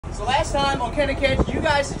So last time on Can I Catch, you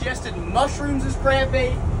guys suggested mushrooms as crab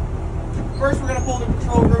bait. First we're going to pull the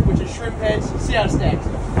control group, which is shrimp heads. See how it stacks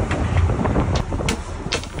up.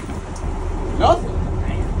 Nothing.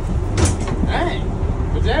 Dang.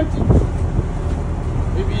 It's empty.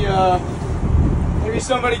 Maybe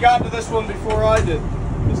somebody got to this one before I did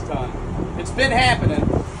this time. It's been happening.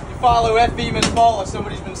 You follow FB Miss Paula,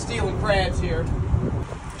 somebody's been stealing crabs here.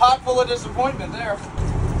 Pot full of disappointment there.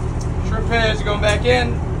 Shrimp heads going back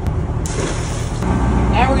in.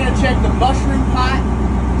 Now we're going to check the mushroom pot.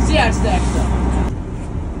 See how it stacks up.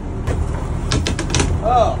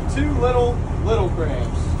 Oh, two little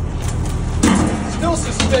crabs. Still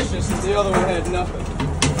suspicious that the other one had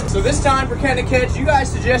nothing. So this time for Can I Catch, you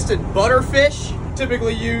guys suggested Butterfish,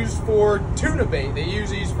 typically used for tuna bait. They use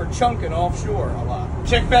these for chunking offshore a lot.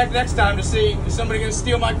 Check back next time to see if somebody going to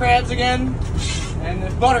steal my crabs again. And the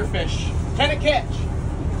Butterfish, Can I Catch?